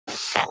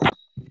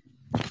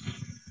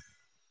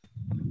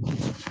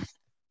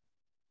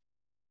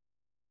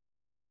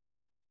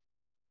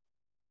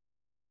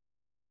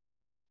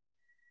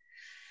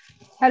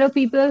Hello,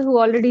 people who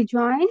already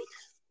joined.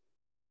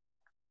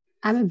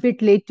 I'm a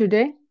bit late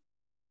today.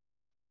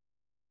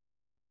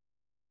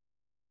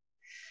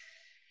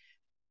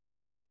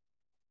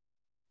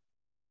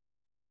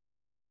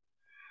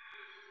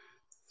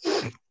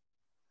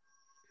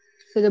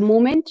 So the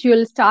moment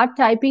you'll start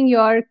typing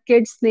your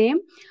kid's name,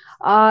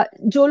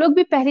 जो लोग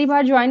भी पहली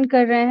बार join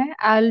कर रहे हैं,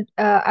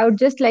 I would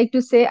just like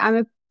to say I'm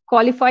a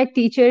qualified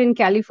teacher in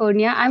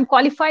California. I'm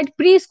qualified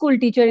preschool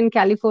teacher in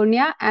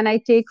California, and I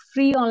take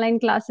free online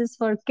classes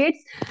for kids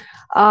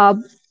uh,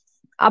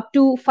 up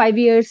to 5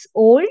 years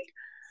old.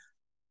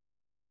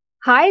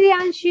 Hi,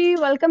 Rianshi.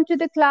 Welcome to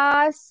the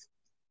class.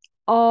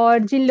 और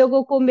जिन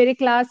लोगों को मेरे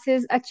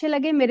classes अच्छे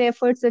लगे, मेरे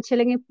efforts अच्छे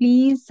लगे,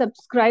 please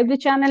subscribe the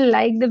channel,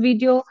 like the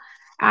video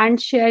and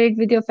share it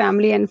with your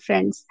family and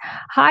friends.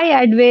 Hi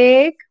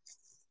Edvik,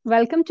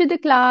 welcome to the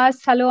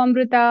class. Hello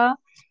Amrita.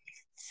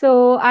 So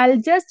I'll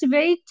just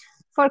wait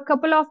for a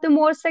couple of the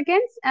more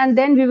seconds and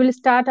then we will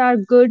start our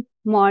good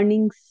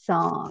morning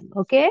song.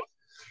 Okay?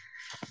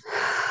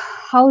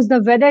 How's the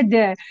weather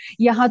there?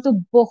 यहाँ तो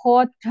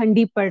बहुत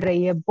ठंडी पड़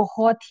रही है,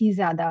 बहुत ही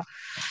ज्यादा.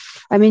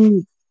 I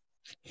mean,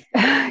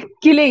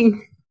 killing.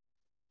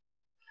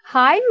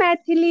 Hi,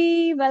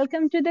 Mathili.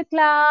 Welcome to the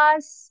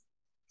class.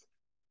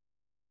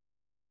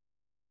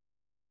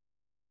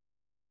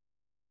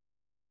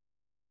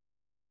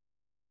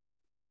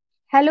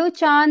 Hello,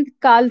 Chand,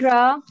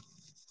 Kalra.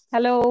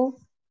 Hello.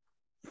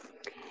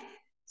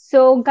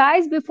 So,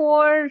 guys,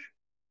 before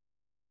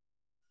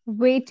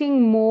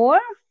waiting more,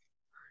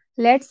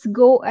 let's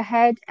go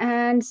ahead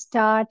and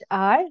start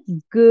our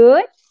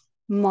good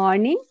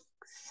morning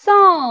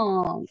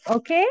song.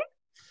 Okay.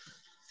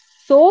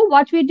 So,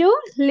 what we do,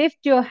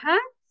 lift your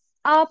hand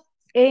up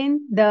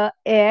in the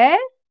air.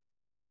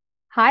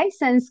 Hi,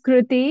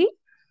 Sanskriti.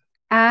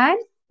 And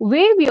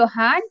wave your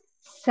hand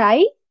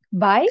side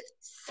by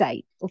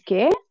side.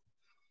 Okay.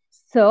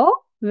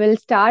 So we'll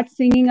start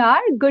singing our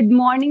good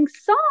morning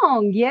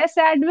song. Yes,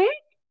 Edwin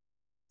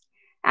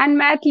and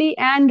Mathli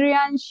and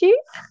Rianshi.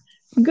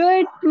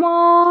 Good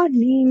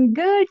morning,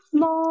 good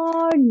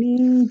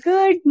morning,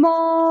 good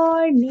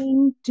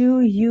morning to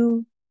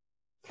you.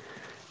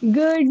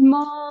 Good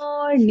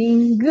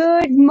morning,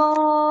 good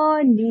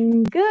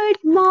morning, good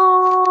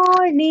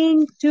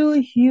morning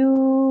to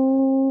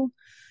you.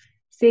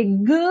 Say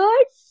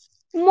good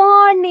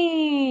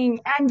morning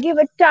and give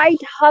a tight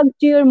hug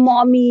to your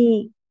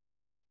mommy.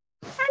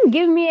 And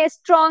give me a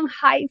strong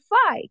high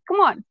five. Come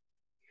on,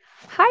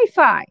 high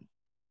five.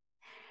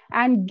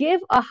 And give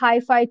a high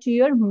five to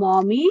your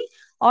mommy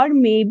or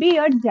maybe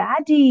your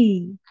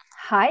daddy.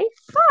 High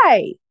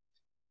five.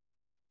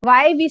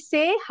 Why we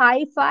say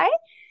high five?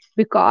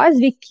 Because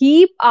we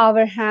keep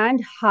our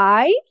hand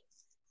high,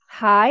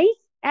 high,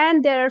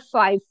 and there are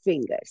 5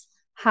 fingers.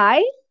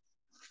 High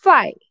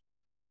five.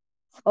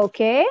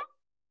 Okay?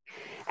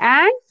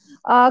 And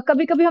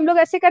कभी कभी हम लोग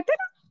ऐसे करते हैं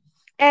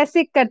ना,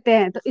 ऐसे करते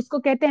हैं, तो इसको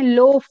कहते हैं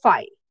lo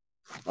fi.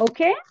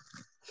 Okay?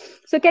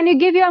 So can you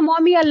give your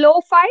mommy a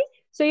low five?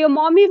 So your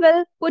mommy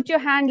will put your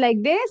hand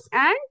like this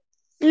and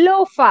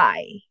low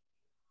five,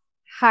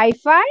 high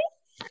five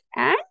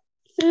and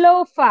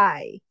low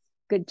five.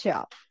 Good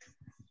job.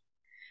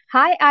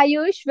 Hi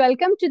Ayush,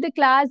 welcome to the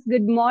class.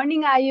 Good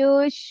morning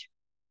Ayush.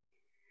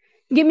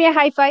 Give me a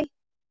high five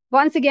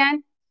once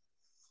again.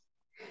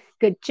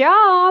 Good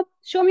job.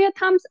 Show me your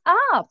thumbs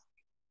up.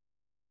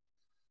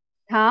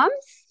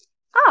 Thumbs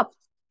up.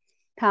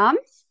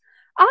 Thumbs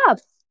up.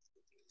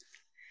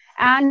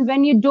 And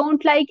when you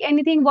don't like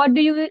anything, what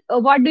do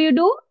you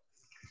do?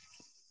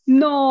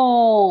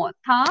 No,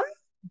 thumb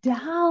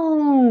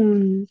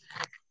down.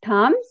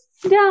 Thumbs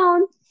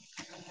down.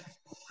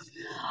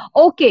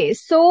 Okay,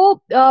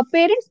 so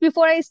parents,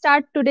 before I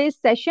start today's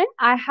session,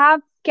 I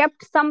have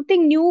kept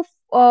something new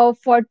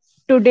for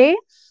today.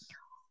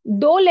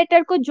 2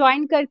 letter को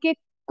join करके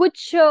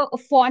कुछ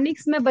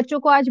phoenix में बच्चों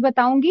को आज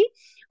बताऊंगी.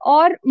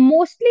 और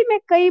mostly मैं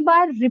कई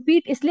बार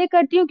रिपीट इसलिए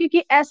करती हूँ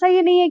क्योंकि ऐसा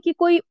ये नहीं है कि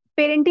कोई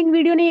पेरेंटिंग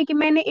वीडियो नहीं है कि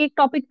मैंने एक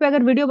टॉपिक पे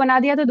अगर वीडियो बना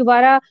दिया तो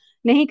दोबारा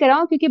नहीं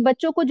कराऊं, क्योंकि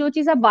बच्चों को जो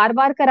चीज आप बार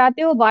बार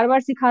कराते हो, बार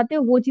बार सिखाते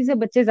हो, वो चीजें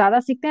बच्चे ज्यादा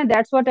सीखते हैं.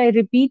 That's what I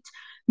repeat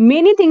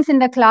many things in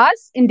the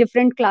class in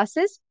different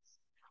classes.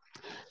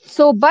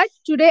 So but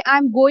today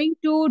I'm going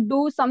to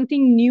do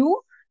something new.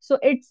 So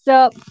it's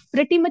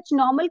pretty much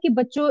normal कि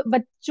बच्चों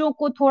बच्चों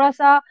को थोड़ा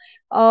सा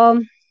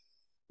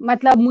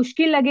मतलब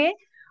मुश्किल लगे.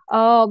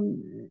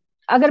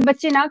 अगर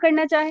बच्चे ना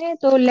करना चाहें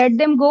तो लेट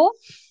देम गो,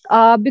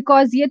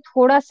 बिकॉज ये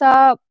थोड़ा सा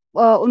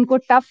उनको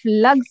टफ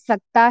लग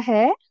सकता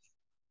है.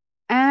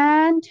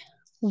 And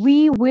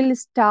we will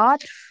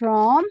start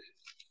from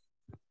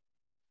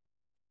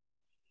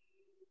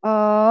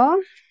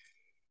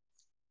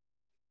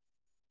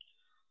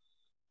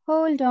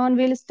hold on,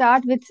 we'll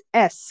start with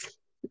S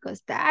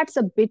because that's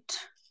a bit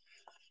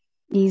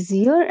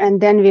easier, and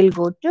then we'll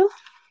go to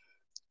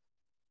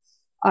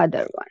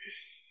other one.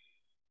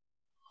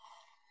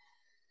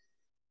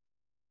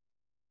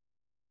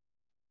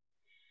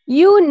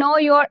 You know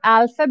your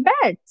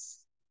alphabets.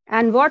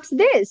 And what's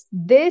this?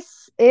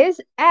 This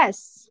is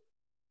S.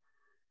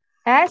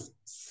 S.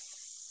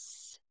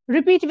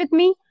 Repeat with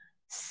me.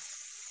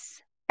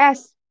 S,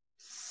 S,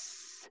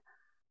 S,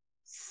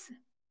 S,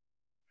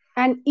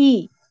 and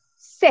E.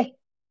 Say.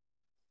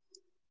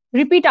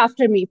 Repeat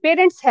after me.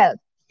 Parents help.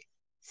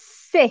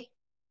 Say,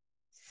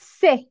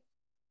 say,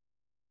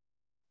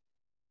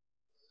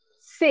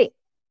 say.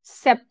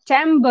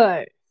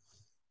 September.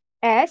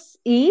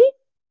 S-E.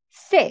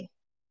 Say,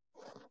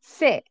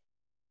 say.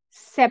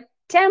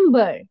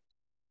 September.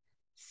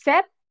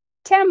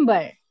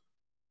 September.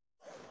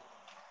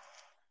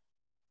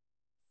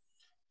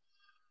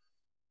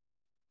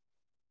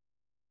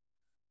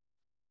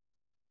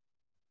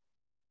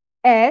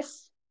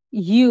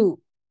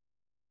 S-U.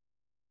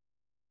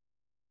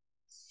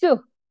 Su,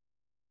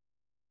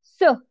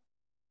 su,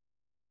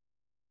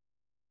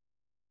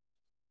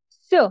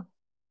 su.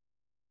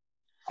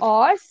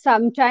 Or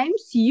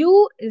sometimes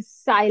U is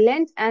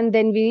silent and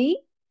then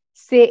we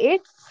say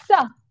it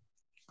sa,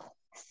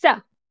 sa.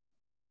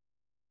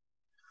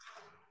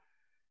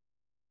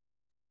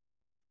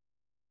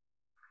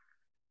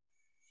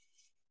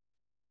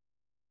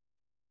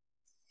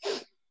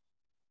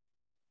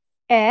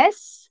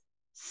 S,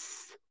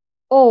 S,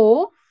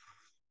 O,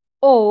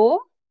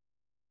 O,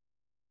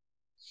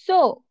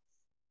 so,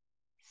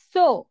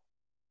 so.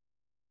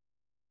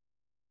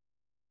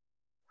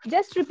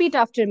 Just repeat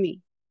after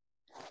me.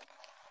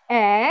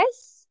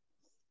 S,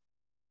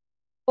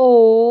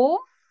 O,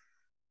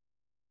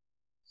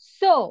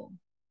 so,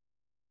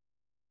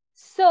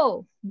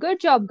 so. Good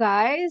job,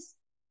 guys.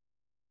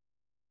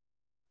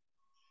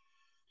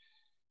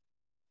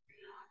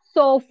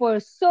 So for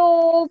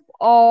soap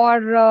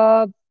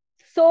or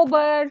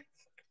sober.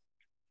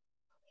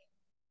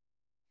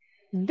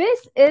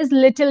 This is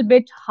little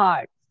bit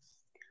hard.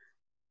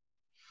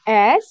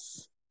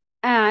 S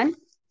and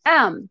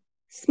M.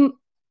 Sm,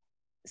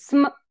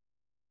 sm,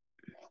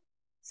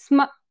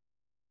 sm,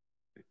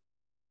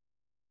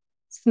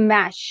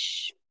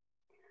 smash.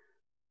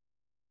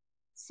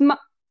 Sm,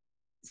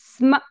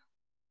 sm.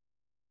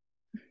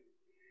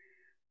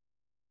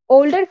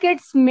 Older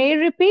kids may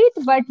repeat,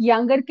 but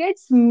younger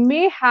kids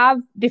may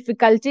have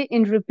difficulty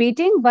in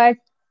repeating. But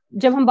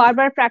जब हम बार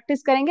बार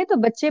practice करेंगे तो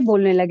बच्चे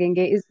बोलने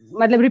लगेंगे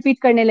मतलब repeat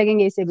करने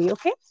लगेंगे इसे भी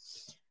ओके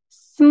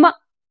स्म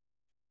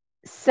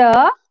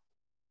स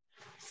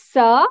स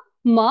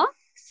म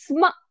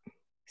स्म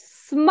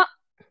स्म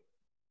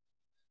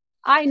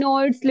I know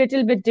it's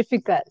little bit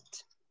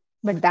difficult,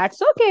 but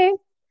that's okay.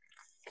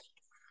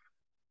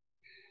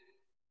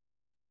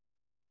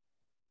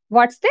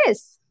 What's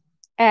this?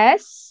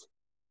 S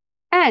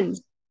N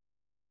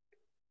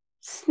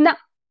sn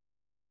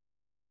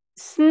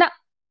sn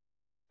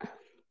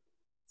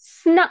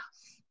sn.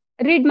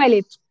 Read my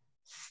lips.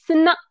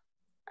 Sn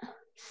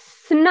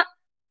sn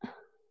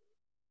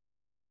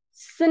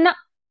sn.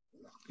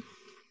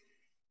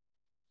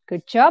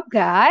 Good job,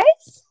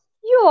 guys.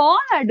 You all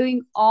are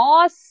doing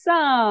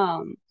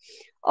awesome.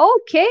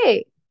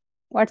 Okay,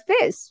 what's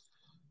this?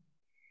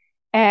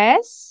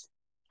 S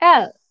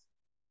L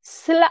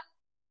sl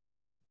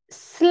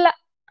sl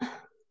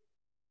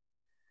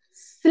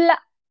sl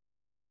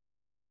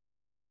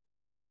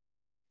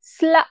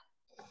sl.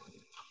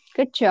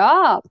 Good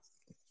job.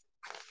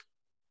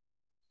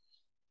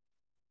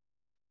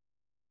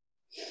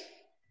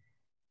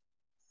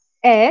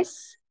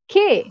 S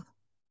K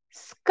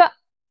sk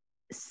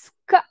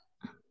sk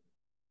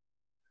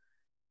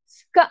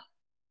sk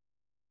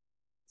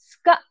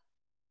sk.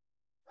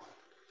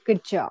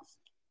 Good job.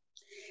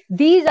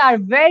 These are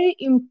very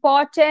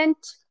important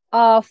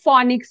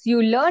phonics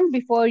you learn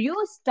before you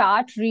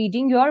start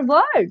reading your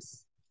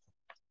words.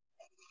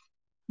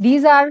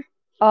 These are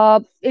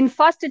in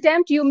first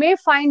attempt you may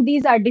find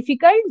these are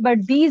difficult,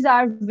 but these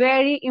are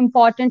very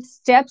important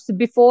steps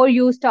before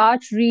you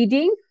start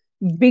reading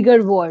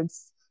bigger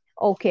words.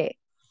 Okay.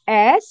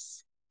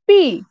 S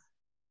P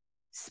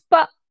sp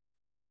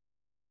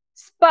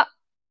sp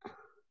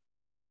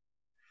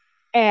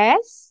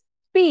S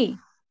P.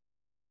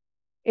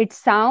 It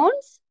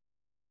sounds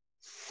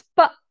sp.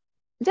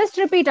 Just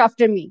repeat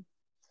after me.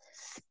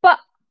 Sp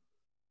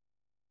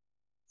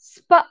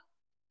sp.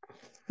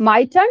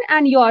 My turn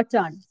and your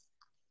turn.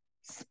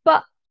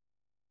 Sp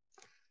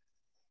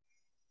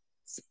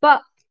sp.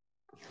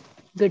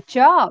 Good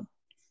job.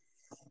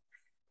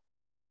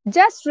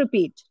 Just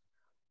repeat.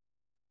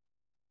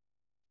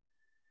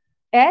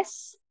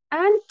 S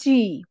and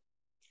T.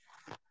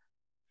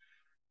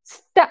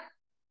 St,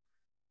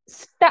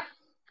 st,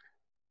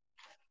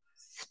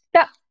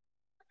 st.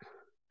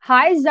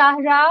 Hi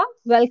Zahra,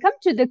 welcome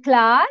to the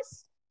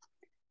class.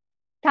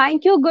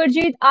 Thank you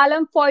Gurjeet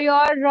Alam for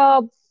your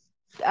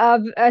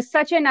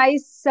such a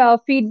nice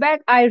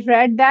feedback. I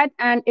read that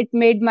and it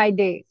made my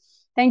day.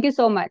 Thank you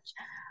so much.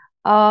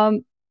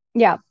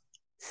 Yeah.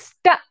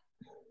 St,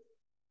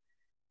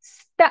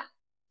 st.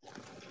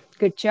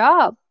 Good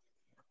job.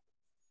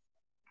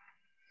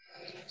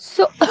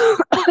 So,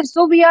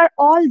 so we are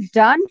all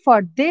done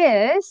for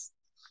this.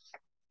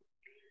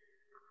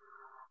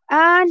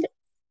 And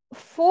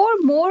four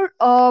more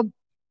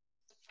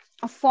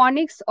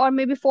phonics or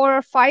maybe 4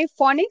 or 5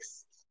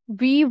 phonics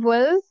we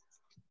will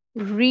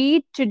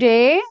read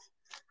today.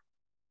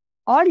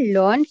 or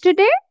learn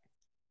today?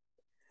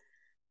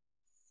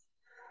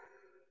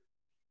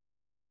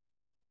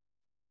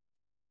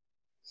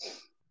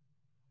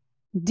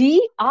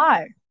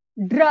 DR.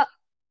 Dr.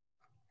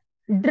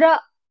 Dr.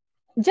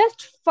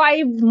 Just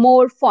 5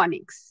 more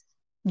phonics.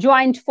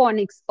 Joint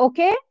phonics,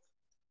 okay?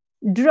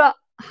 Dr.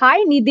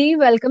 Hi Nidhi,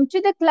 welcome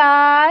to the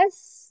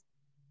class.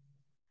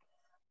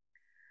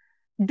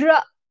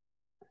 Dr.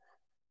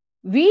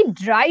 We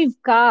drive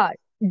car.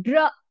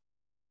 Dr.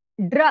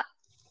 Dr.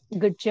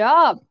 Good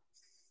job.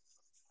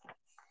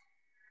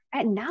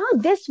 And now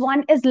this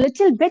one is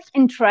little bit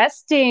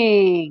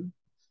interesting.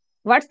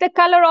 What's the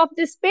color of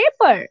this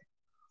paper?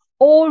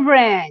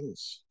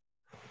 Orange.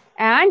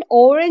 And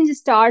orange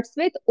starts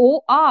with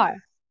OR.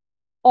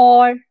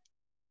 Or,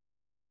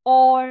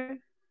 or,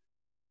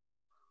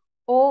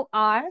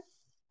 OR,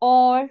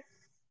 or,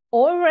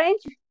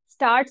 orange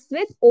starts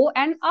with O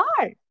and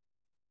R.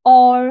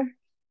 Or,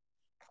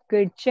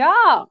 good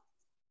job.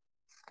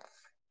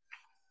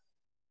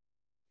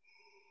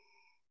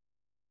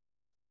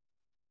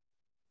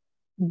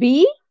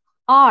 B,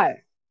 R,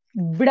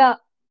 br,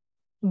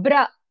 br,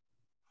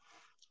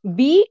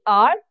 B,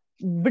 R,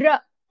 br,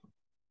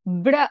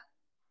 br,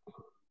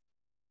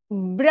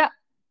 br,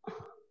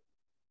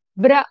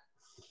 br,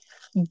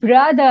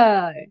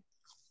 brother,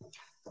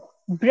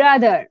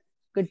 brother.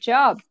 Good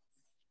job.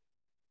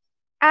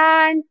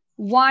 And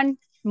one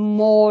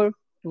more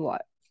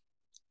word.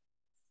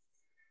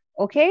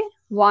 Okay,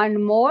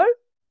 one more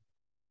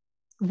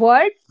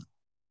word.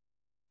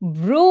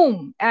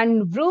 Vroom.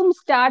 And vroom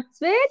starts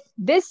with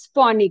this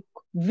phonic.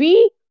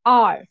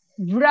 V-R.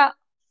 Vra.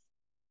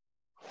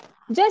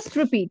 Just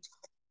repeat.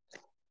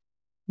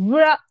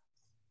 Vra.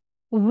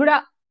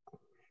 Vra.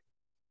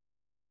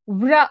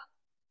 Vra.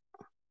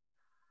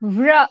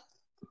 Vra.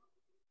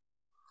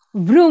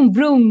 Vroom,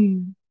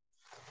 vroom.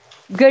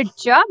 Good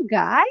job,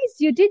 guys.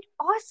 You did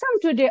awesome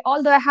today.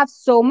 Although I have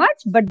so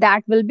much, but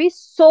that will be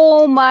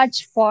so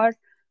much for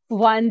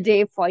one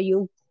day for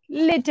you,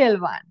 little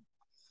one.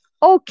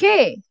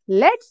 Okay,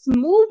 let's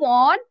move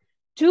on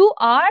to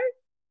our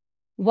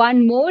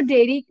one more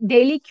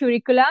daily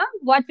curriculum.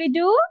 What we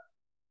do?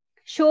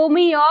 Show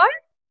me your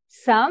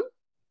some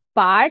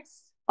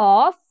parts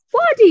of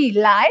body.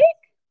 Like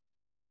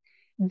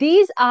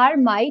these are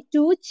my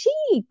 2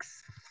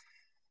 cheeks.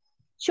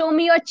 Show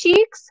me your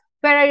cheeks.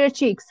 Where are your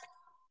cheeks?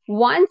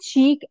 1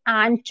 cheek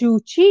and 2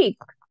 cheek.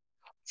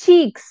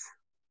 Cheeks.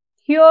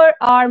 Here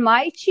are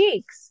my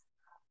cheeks.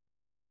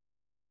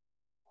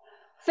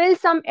 Fill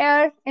some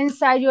air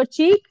inside your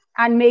cheek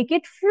and make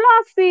it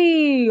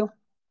fluffy.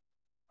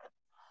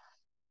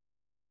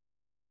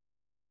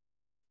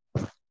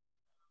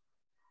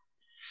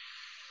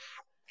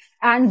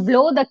 And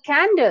blow the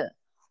candle.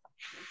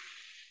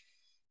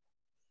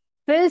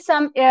 Fill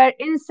some air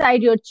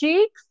inside your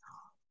cheeks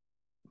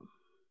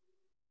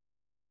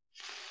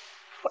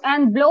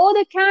and blow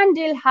the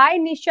candle. Hi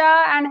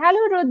Nisha and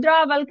hello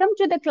Rudra. Welcome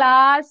to the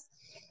class.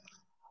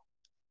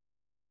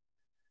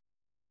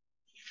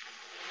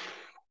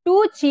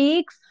 2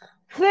 cheeks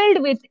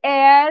filled with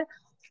air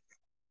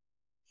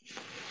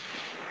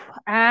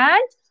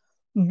and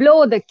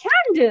blow the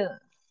candle.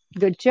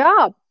 Good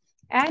job.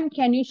 And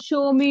can you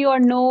show me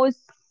your nose?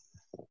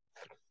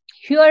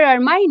 Here are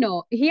my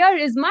nose. Here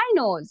is my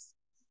nose.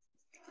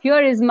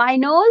 Here is my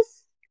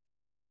nose.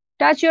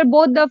 Touch your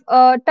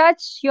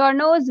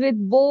nose with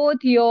both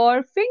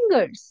your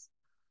fingers.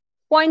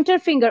 Pointer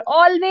finger.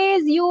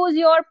 Always use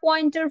your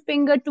pointer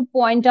finger to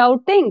point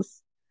out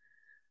things.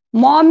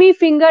 Mommy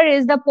finger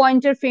is the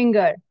pointer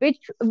finger.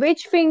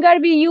 Which finger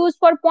we use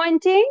for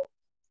pointing?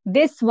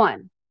 This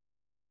one.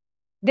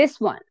 This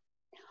one.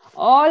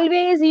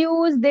 Always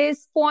use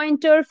this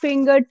pointer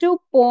finger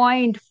to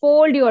point.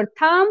 Fold your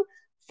thumb,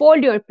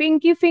 fold your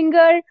pinky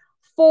finger,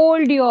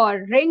 fold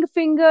your ring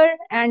finger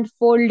and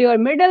fold your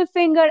middle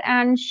finger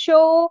and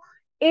show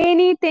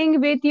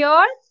anything with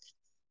your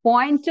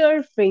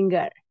pointer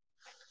finger.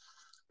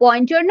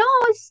 Point your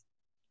nose.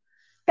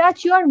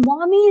 Touch your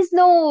mommy's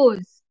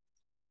nose.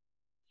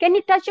 Can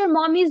you touch your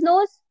mommy's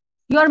nose?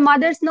 Your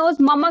mother's nose?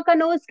 Mama ka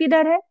nose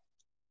kidhar hai?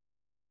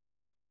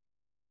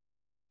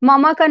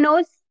 Mama ka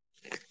nose?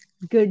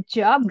 Good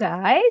job,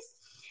 guys.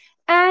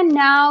 And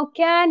now,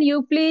 can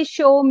you please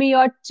show me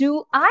your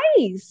 2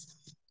 eyes?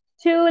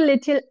 2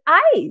 little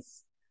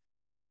eyes.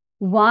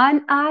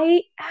 1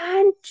 eye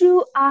and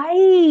 2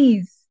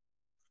 eyes.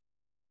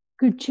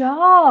 Good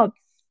job.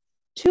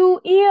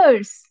 2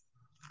 ears.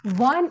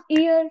 1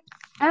 ear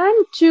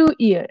and 2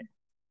 ear.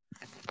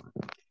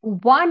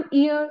 1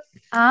 ear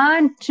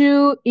and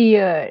 2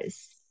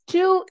 ears.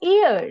 2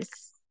 ears.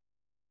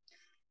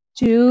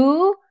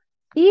 2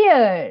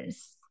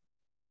 ears.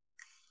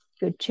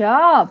 Good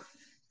job.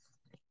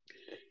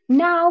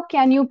 Now,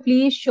 can you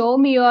please show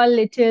me your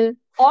little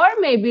or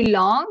maybe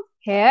long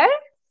hair?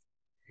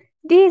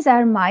 These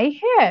are my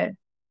hair.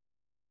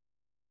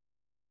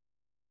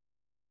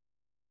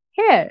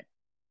 Hair.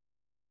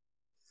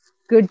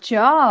 Good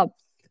job.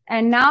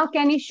 And now,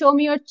 can you show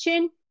me your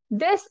chin?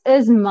 This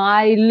is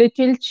my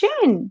little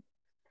chin.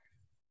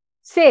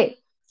 Say,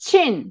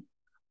 chin,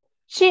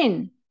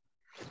 chin.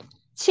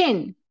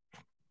 Chin.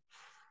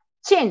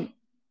 Chin.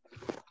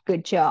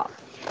 Good job.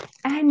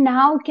 And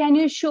now can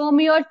you show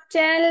me your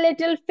 10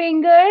 little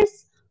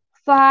fingers?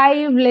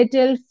 5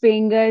 little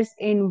fingers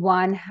in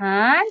one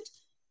hand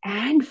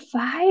and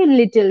 5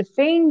 little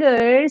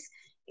fingers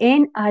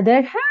in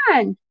other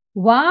hand.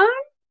 1,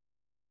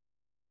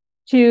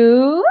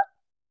 2,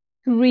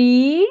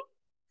 3,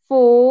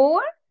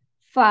 4,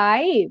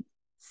 5,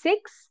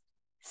 6,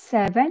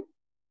 7,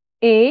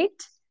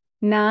 8,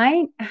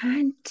 9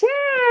 and 10.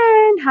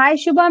 Hi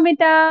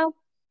Shubhamita.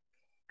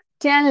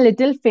 10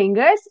 little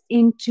fingers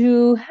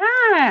into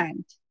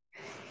hand.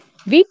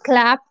 We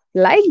clap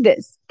like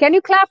this. Can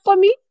you clap for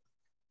me?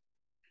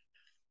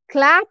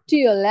 Clap to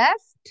your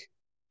left,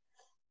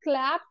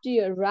 clap to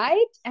your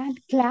right, and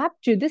clap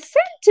to the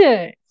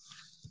center.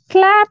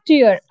 Clap to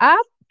your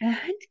up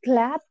and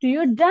clap to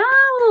your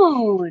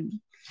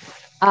down.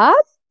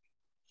 Up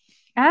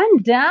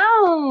and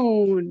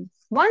down.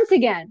 Once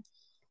again,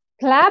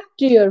 clap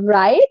to your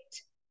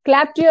right,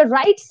 clap to your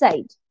right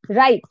side.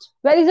 Right.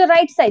 Where is your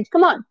right side?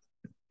 Come on.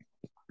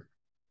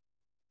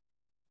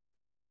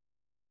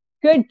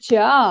 Good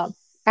job.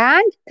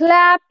 And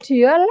clap to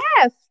your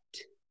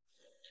left.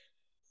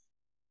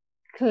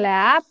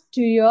 Clap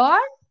to your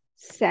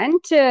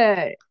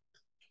center.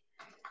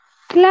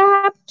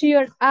 Clap to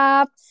your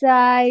up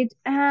side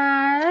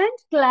and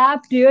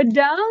clap to your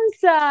down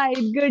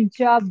side. Good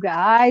job,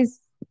 guys.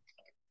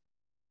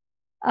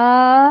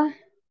 Hi,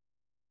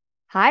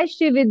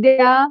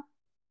 Srividya.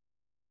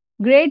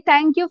 Great.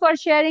 Thank you for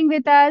sharing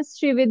with us,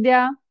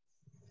 Srividya.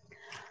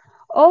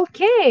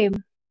 Okay.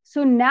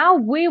 So now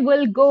we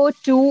will go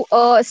to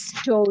a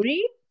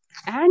story,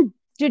 and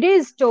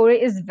today's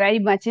story is very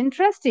much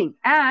interesting.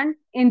 And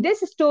in this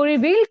story,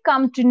 we'll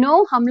come to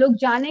know, हम लोग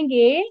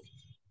जानेंगे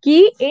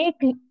कि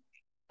एक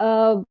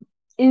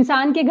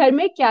इंसान के घर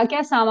में क्या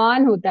क्या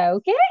सामान होता है.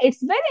 Okay,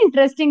 it's very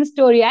interesting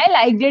story. I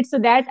liked it, so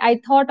that I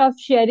thought of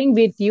sharing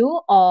with you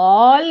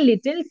all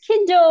little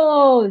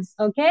kiddos.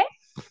 Okay,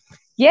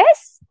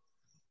 yes,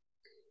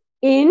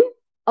 in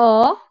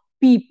a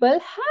people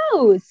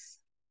house.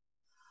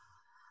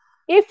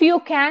 If you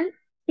can,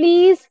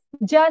 please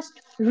just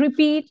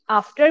repeat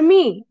after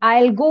me.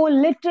 I'll go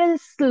little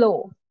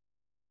slow.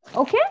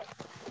 Okay,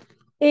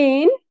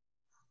 in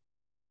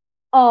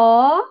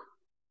a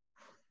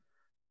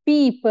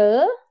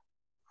people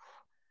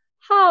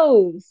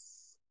house.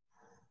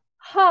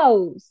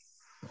 House.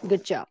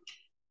 Good job.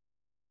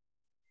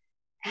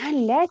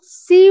 And let's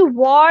see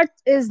what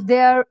is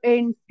there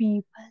in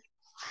people's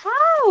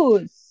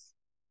house.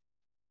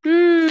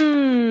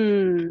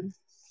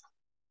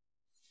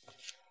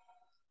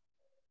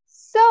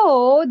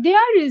 So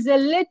there is a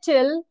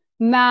little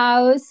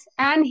mouse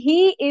and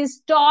he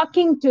is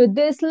talking to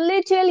this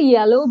little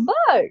yellow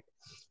bird.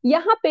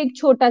 यहाँ पे एक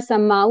छोटा सा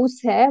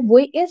mouse है, वो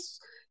इस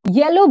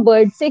yellow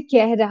bird से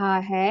कह रहा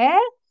है,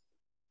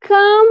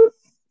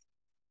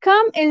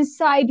 come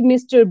inside,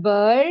 Mr.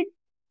 Bird.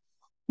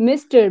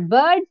 Mr.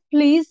 Bird,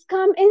 please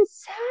come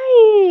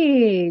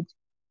inside.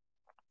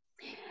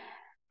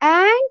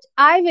 And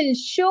I will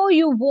show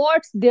you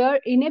what's there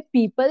in a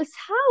people's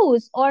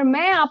house. और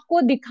मैं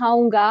आपको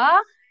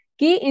दिखाऊंगा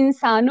कि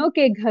इंसानों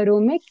के घरों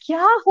में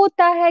क्या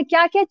होता है,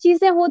 क्या क्या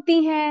चीजें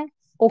होती हैं.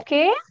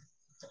 ओके,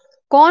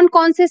 कौन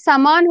कौन से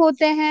सामान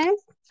होते हैं.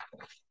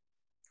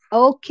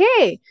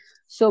 Okay,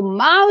 so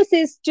mouse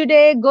is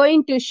today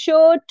going to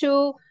show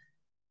to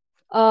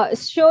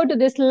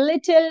this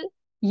little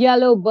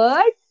yellow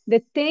bird the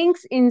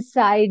things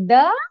inside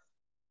the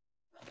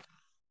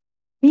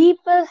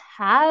people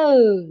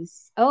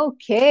house.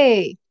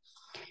 Okay,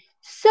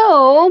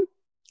 so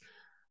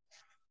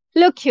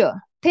look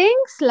here,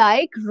 things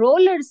like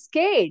roller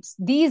skates.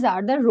 These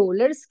are the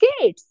roller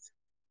skates.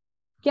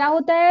 क्या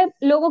होता है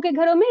लोगों के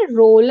घरों में?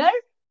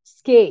 Roller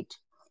skate.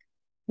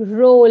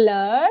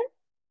 Roller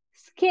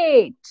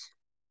skate.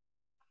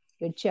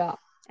 Good job.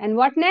 And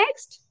what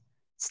next?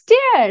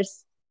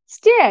 Stairs.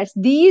 Stairs.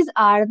 These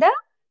are the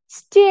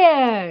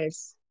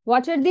stairs.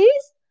 What are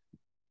these?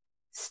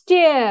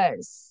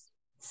 Stairs.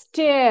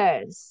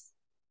 Stairs.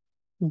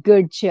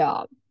 Good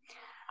job.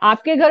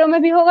 आपके घरों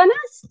में भी होगा ना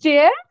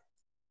stair?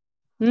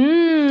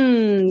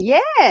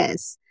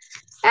 Yes.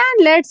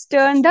 And let's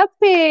turn the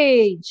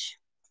page.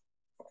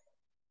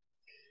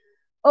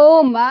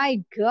 Oh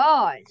my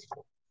God.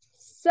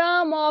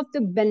 Some of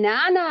the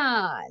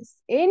bananas.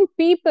 In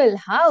people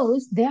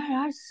house, there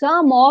are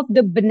some of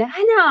the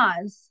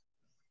bananas.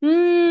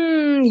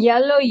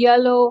 Yellow,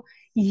 yellow,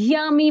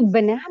 yummy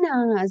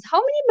bananas. How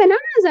many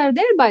bananas are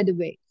there, by the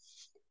way?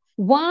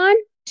 1,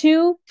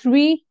 2,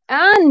 3,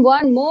 and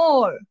one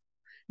more.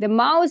 The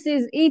mouse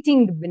is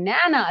eating the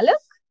banana.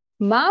 Look,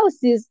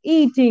 mouse is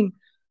eating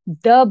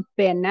the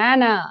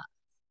banana.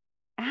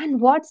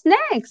 And what's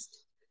next?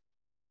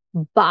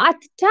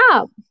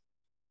 Bathtub.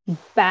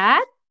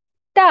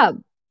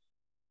 Bathtub.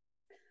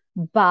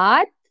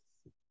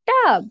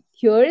 Bathtub.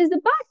 Here is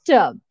the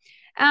bathtub.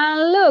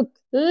 And look,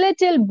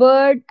 little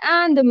bird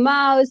and the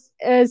mouse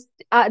is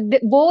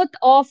both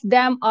of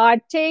them are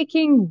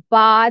taking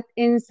bath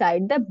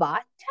inside the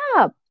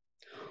bathtub.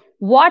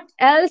 What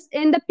else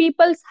in the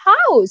people's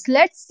house?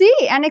 Let's see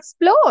and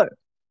explore.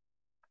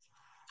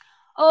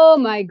 Oh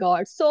my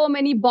God, so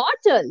many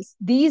bottles.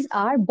 These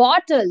are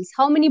bottles.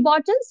 How many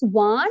bottles?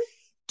 One,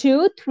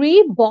 two,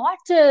 three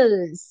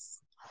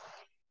bottles.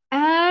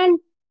 And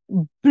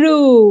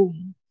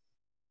broom.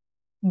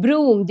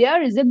 Broom.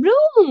 There is a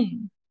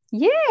broom.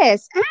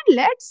 Yes, and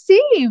let's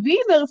see.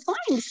 We will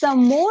find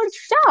some more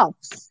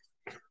stuffs.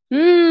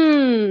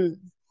 Hmm.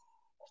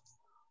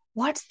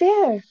 What's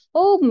there?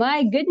 Oh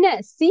my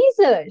goodness.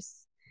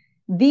 Scissors.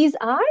 These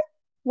are,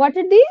 what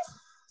are these?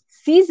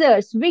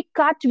 Scissors. We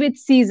cut with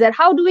scissor.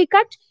 How do we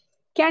cut?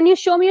 Can you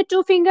show me your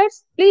two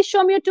fingers? Please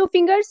show me your two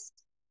fingers.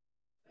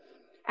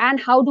 And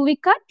how do we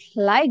cut?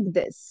 Like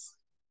this.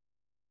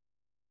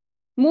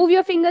 Move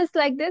your fingers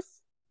like this.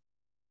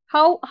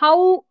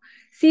 How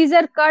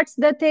Caesar cuts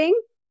the thing?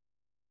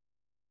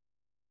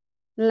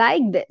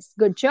 Like this.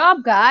 Good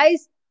job,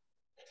 guys.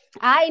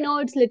 I know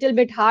it's a little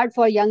bit hard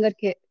for younger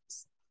kids.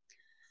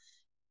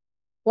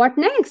 What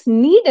next?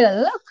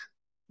 Needle. Look,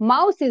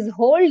 mouse is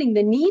holding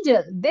the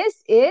needle.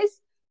 This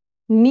is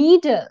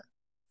needle.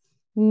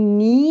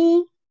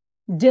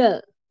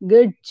 Needle.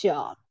 Good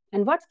job.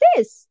 And what's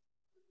this?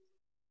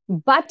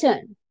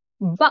 Button.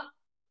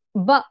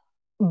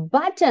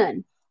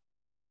 Button.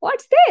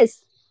 What's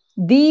this?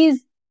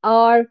 These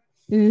are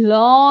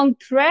long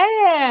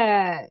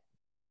thread.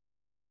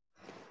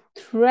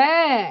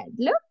 Thread.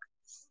 Look.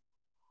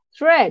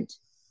 Thread.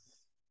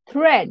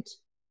 Thread.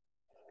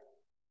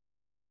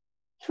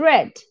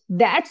 Thread.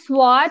 That's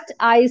what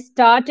I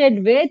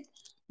started with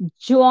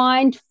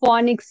joint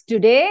phonics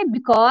today,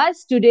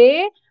 because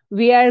today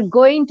we are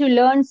going to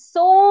learn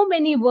so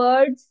many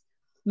words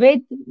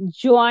with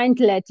joint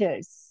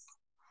letters.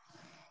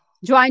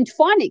 Joint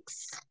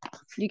phonics.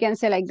 You can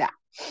say like that.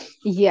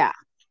 Yeah.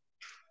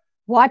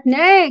 What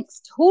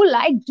next? Who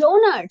like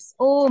donuts?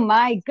 Oh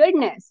my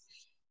goodness.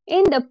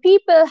 In the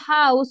people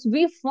house,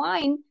 we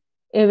find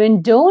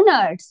even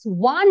donuts.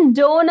 One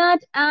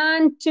donut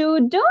and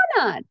two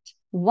donut.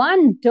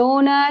 One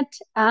donut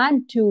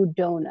and two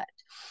donut.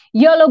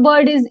 Yellow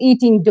bird is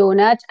eating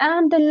donut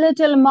and the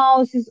little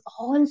mouse is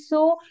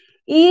also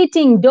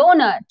eating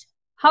donut.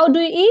 How do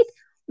you eat?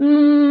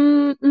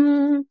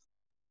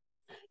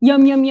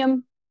 Yum, yum,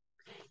 yum.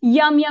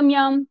 Yum, yum,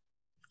 yum.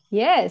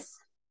 Yes.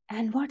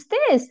 And what's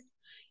this?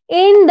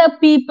 In the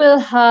people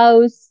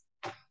house,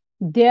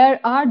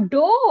 there are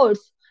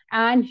doors.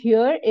 And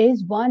here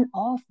is one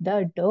of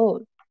the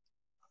door.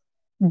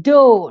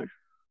 Door.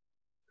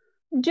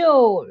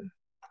 Door.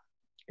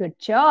 Good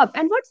job.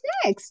 And what's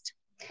next?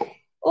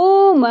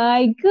 Oh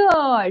my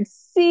God.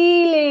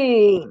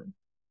 Ceiling.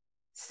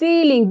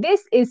 Ceiling.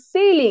 This is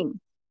ceiling.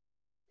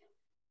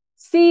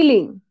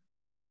 Ceiling.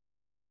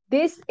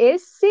 This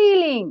is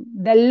ceiling.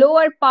 The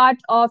lower part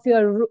of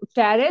your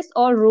terrace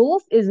or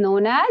roof is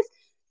known as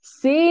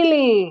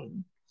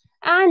ceiling.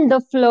 And the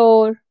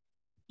floor.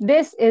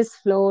 This is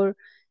floor.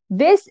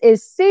 This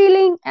is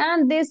ceiling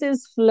and this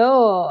is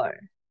floor.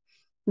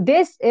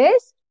 This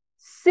is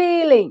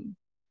ceiling.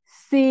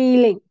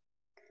 Ceiling.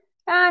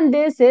 And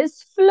this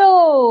is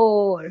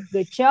floor.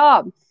 Good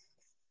job.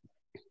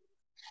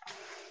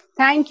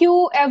 Thank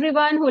you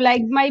everyone who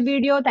liked my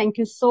video. Thank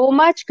you so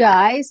much,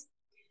 guys.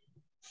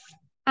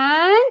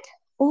 And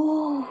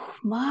oh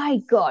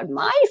my God,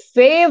 my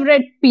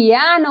favorite,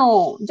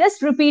 piano.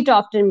 Just repeat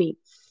after me.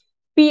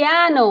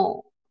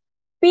 Piano.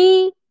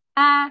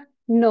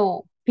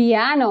 Piano.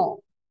 Piano.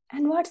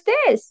 And what's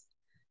this?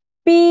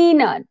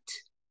 Peanut.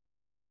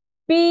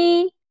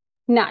 Peanut.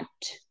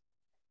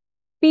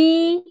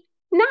 Peanut.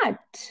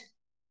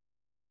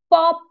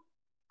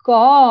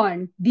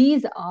 Popcorn.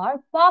 These are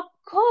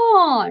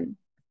popcorn.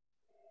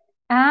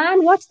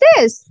 And what's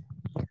this?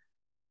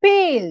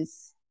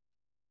 Pails.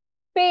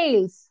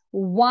 Pails.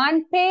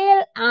 One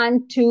pail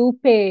and two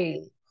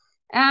pail.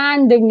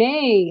 And the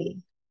nail.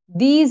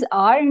 These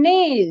are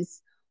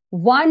nails.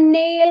 One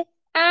nail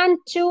and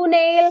two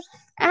nail.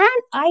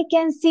 And I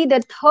can see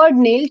the third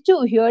nail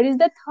too. Here is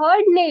the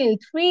third nail.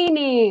 Three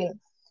nail.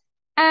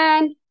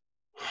 And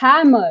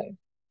hammer.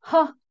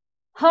 Ha,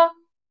 ha,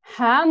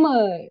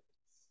 hammer.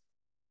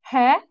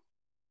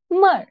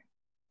 Hammer.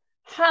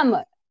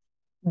 Hammer.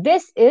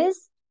 This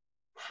is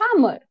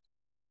hammer.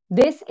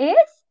 This is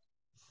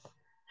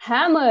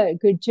hammer.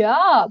 Good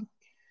job.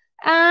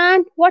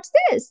 And what's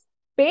this?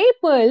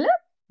 Paper.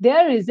 Look,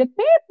 there is a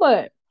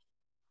paper.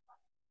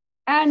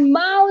 And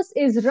mouse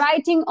is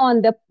writing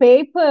on the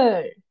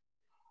paper.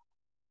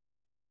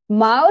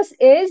 Mouse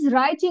is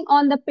writing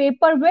on the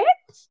paper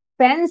with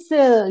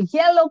pencil,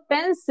 yellow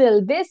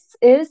pencil. This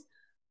is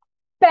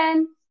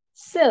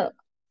pencil.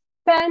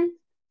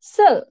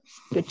 Pencil.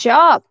 Good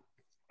job.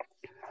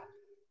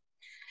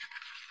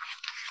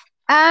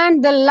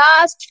 And the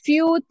last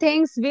few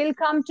things we'll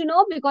come to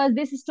know, because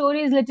this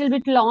story is a little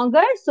bit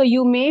longer, so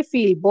you may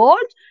feel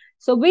bored.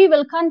 So we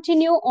will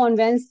continue on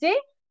Wednesday.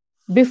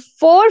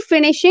 Before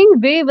finishing,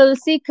 we will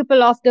see a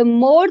couple of the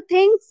more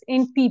things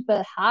in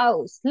people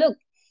house. Look,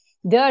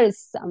 there is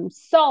some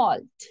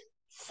salt.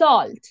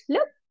 Salt.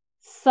 Look,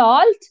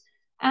 salt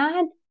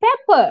and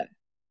pepper.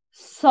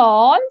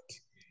 salt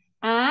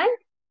and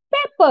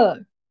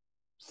pepper.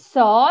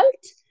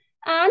 Salt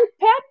and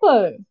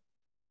pepper.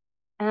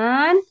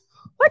 And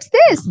what's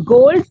this?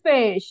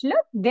 Goldfish.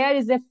 Look, there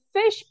is a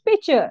fish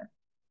picture.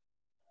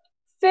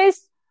 Fish,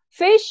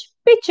 fish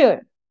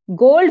picture.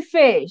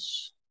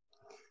 Goldfish.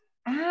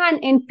 And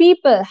in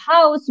people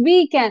house,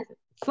 we can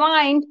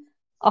find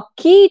a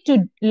key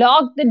to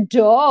lock the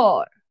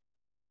door.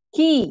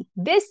 Key.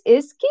 This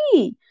is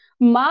key.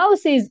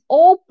 Mouse is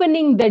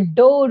opening the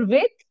door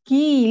with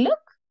key. Look,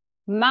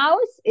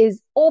 mouse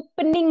is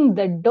opening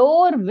the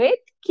door with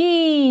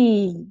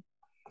key.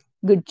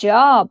 Good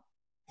job.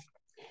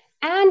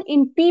 And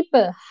in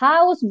people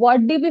house,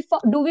 what do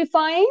we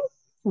find?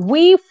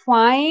 We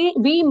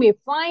may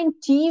find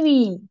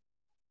TV.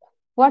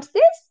 What's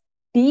this?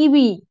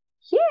 TV.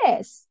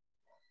 Yes.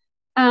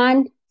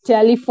 And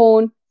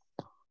telephone,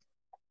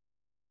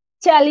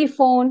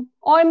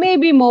 or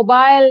maybe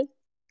mobile,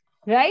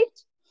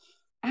 right?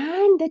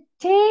 And the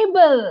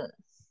table.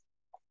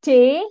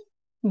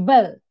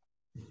 Table.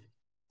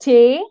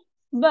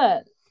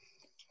 Table.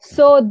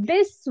 So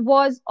this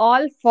was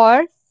all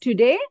for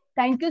today.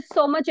 Thank you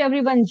so much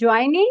everyone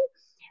joining.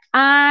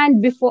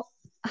 And before,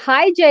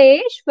 hi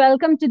Jayesh,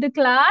 welcome to the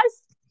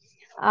class.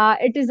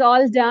 It is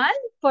all done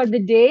for the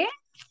day.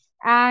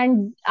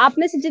 And आप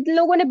में से जितने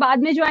लोगों ने बाद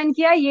में join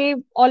किया, ये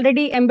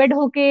ऑलरेडी एम्बेड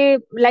होके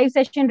लाइव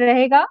सेशन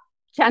रहेगा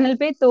चैनल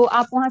पे, तो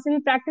आप वहां से भी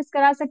प्रैक्टिस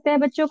करा सकते हैं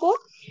बच्चों को.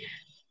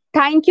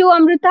 Thank you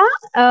Amrita.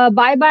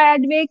 Bye bye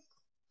Edvik.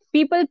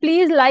 People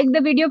please like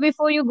the video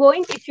before you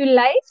going if you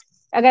like.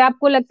 अगर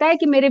आपको लगता है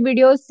कि मेरे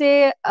वीडियो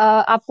से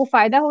आपको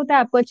फायदा होता है,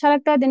 आपको अच्छा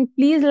लगता है, then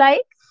please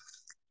like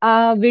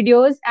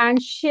videos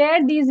and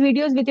share these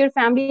videos with your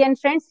family and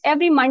friends.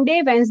 Every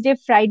Monday, Wednesday,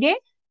 Friday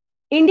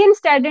Indian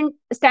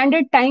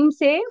standard time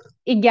से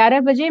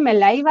 11 बजे मैं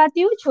लाइव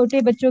आती हूँ छोटे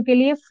बच्चों के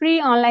लिए free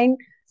online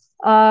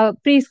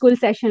pre school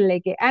session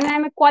लेके. And I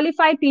M A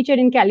qualified teacher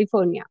in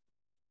California,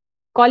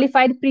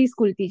 qualified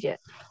preschool teacher.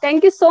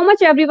 Thank you so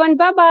much everyone.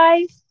 Bye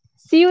bye.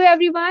 See you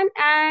everyone.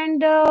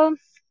 And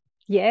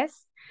yes,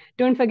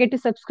 don't forget to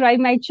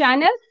subscribe my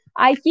channel.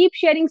 I keep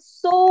sharing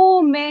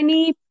so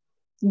many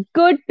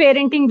good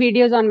parenting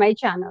videos on my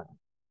channel.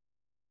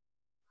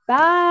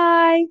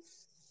 Bye.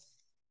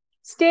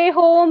 Stay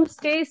home,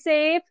 stay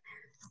safe,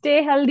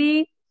 stay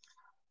healthy.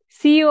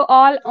 See you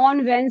all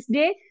on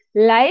Wednesday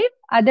live.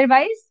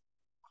 Otherwise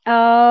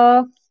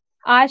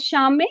आज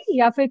शाम में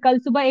या फिर कल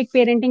सुबह एक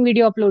parenting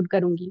video upload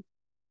करूंगी.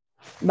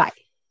 Bye.